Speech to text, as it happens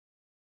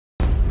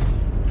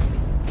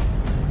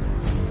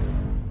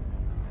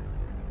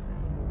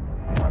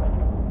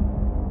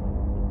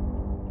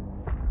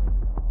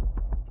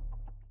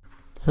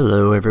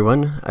Hello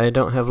everyone. I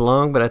don't have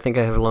long, but I think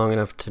I have long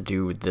enough to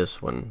do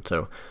this one.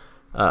 So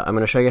I'm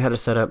going to show you how to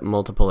set up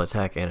multiple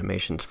attack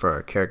animations for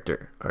our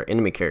character, our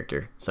enemy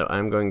character. So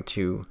I'm going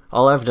to,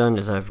 all I've done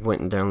is I've went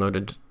and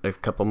downloaded a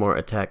couple more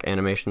attack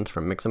animations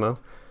from Mixamo.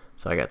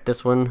 So I got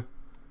this one,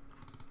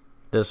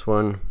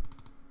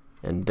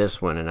 and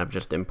this one, and I've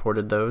just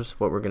imported those.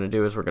 What we're going to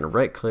do is we're going to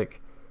right click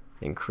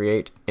and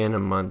create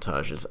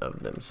montages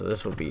of them. So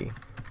this will be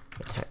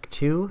attack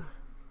 2.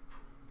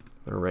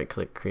 I'm going to right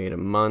click, create a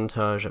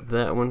montage of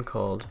that one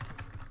called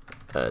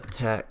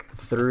attack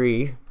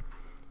 3,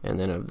 and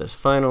then of this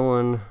final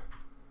one,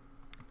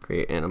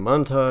 create a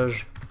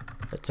montage,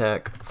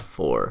 attack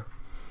 4.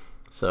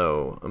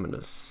 So I'm going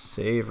to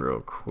save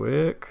real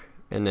quick,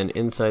 and then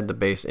inside the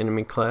base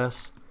enemy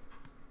class,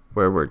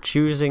 where we're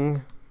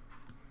choosing,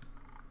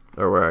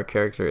 or where our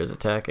character is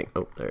attacking,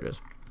 oh, there it is.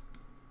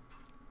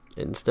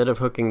 Instead of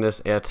hooking this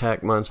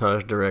attack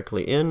montage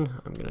directly in,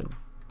 I'm going to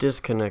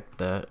disconnect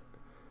that,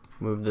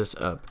 move this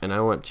up, and I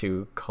want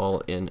to call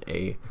in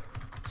a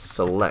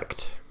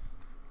select.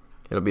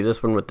 It'll be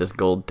this one with this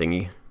gold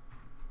thingy.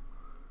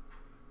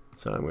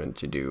 So I'm going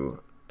to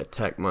do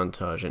attack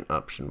montage in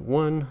option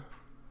 1.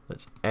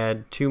 Let's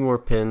add 2 more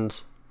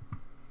pins,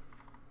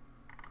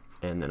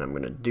 and then I'm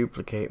going to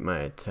duplicate my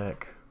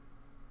attack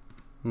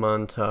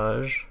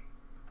montage.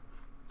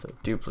 So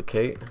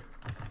duplicate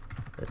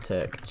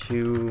attack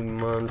 2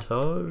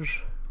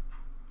 montage,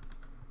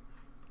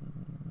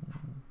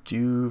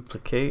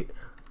 duplicate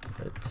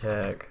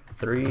attack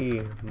 3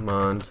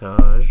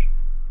 montage,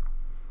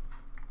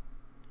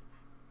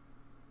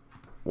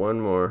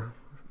 one more,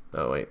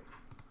 oh wait,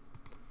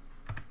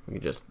 we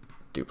can just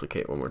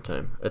duplicate one more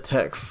time,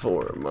 attack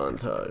 4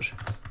 montage.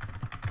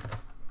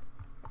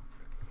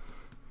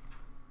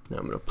 Now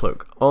I'm going to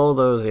plug all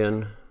those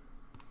in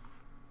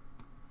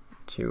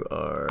to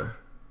our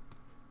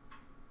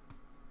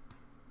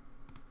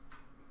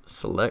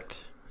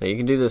select. Now you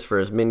can do this for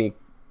as many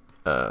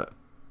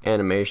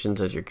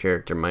animations as your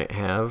character might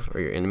have, or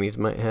your enemies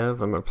might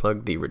have. I'm going to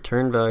plug the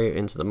return value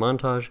into the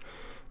montage.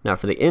 Now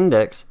for the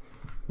index,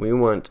 we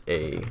want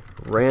a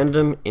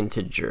random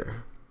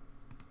integer.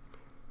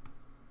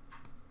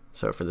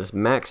 So for this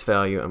max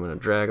value, I'm going to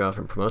drag off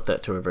and promote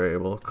that to a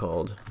variable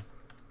called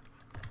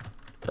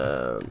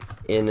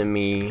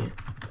enemy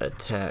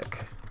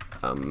attack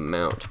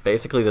amount.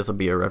 Basically this will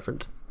be a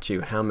reference to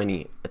how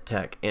many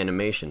attack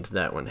animations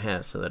that one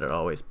has, so that it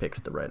always picks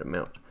the right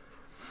amount.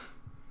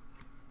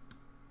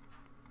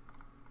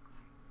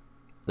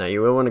 Now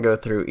you will want to go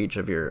through each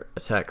of your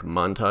attack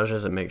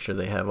montages and make sure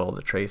they have all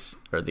the trace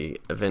or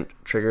the event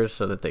triggers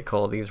so that they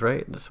call these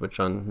right. The switch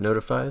on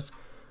notifies.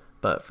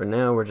 But for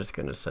now we're just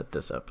going to set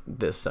this up,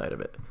 this side of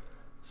it.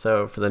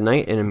 So for the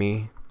night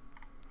enemy,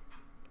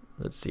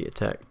 let's see,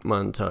 attack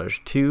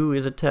montage 2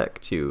 is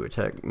attack 2,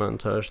 attack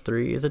montage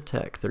 3 is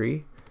attack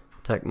 3,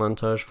 attack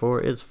montage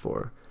 4 is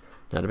 4.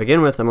 Now to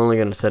begin with, I'm only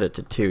going to set it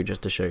to 2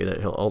 just to show you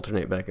that he'll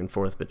alternate back and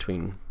forth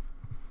between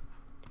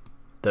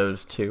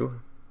those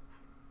two.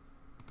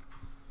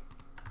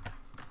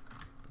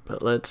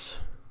 But let's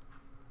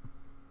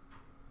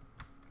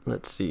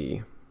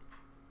see.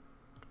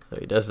 So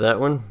he does that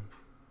one.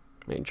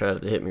 He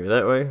tries to hit me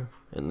that way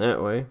and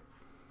that way.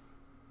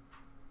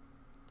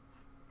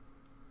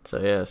 So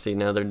yeah, see,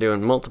 now they're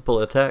doing multiple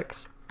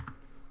attacks.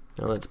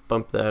 Now let's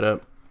bump that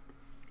up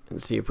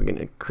and see if we can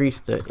increase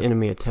the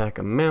enemy attack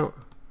amount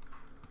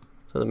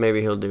so that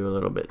maybe he'll do a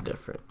little bit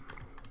different.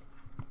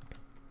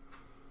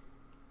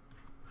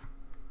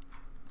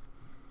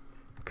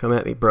 Come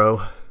at me,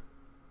 bro.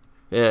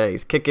 Yeah,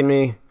 he's kicking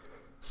me,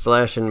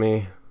 slashing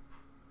me.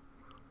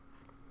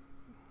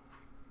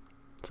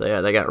 So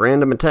yeah, they got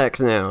random attacks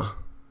now,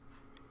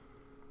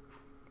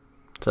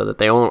 so that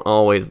they won't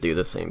always do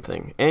the same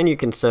thing. And you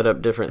can set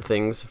up different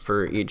things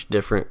for each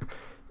different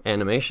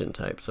animation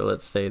type. So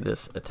let's say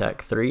this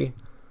attack 3,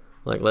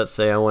 like let's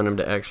say I want him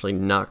to actually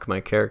knock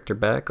my character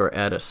back or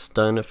add a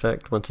stun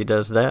effect once he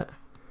does that.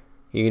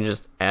 You can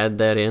just add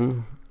that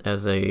in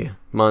as a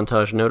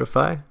montage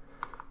notify.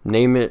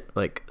 Name it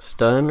like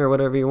stun or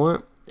whatever you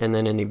want, and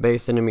then in the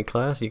base enemy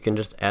class you can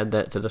just add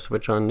that to the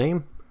switch on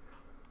name,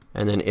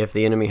 and then if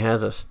the enemy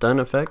has a stun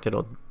effect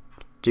it'll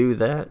do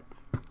that,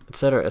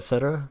 etc,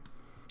 etc.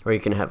 Or you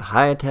can have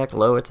high attack,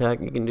 low attack.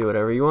 You can do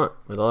whatever you want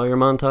with all your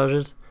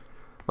montages.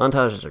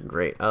 Montages are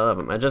great. I love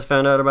them. I just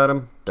found out about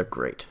them. They're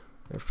great.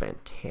 They're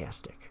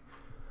fantastic.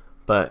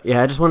 But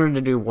yeah, I just wanted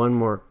to do one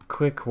more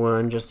quick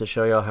one just to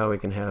show y'all how we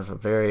can have a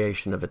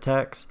variation of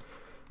attacks.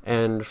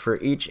 And for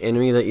each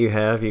enemy that you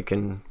have, you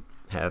can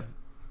have,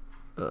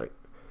 like,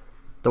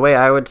 the way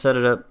I would set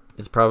it up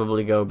is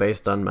probably go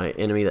based on my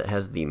enemy that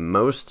has the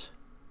most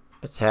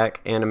attack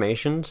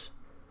animations.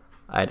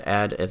 I'd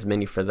add as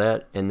many for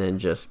that, and then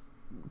just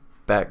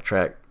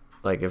backtrack.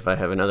 Like if I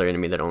have another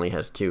enemy that only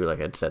has 2, like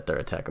I'd set their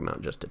attack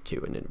amount just to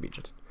 2, and it'd be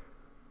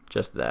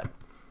just that.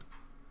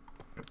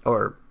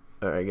 Or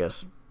I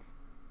guess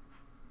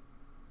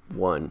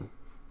 1.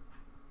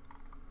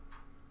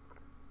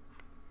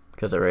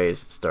 Because arrays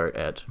start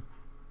at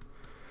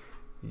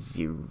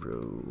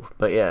 0.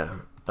 But yeah,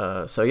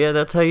 So yeah,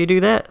 that's how you do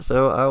that.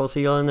 So I will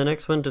see y'all in the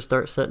next one to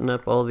start setting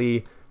up all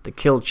the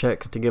kill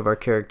checks to give our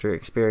character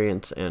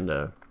experience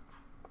and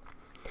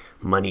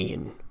money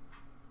and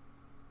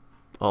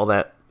all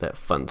that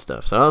fun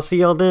stuff. So I'll see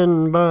y'all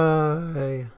then. Bye.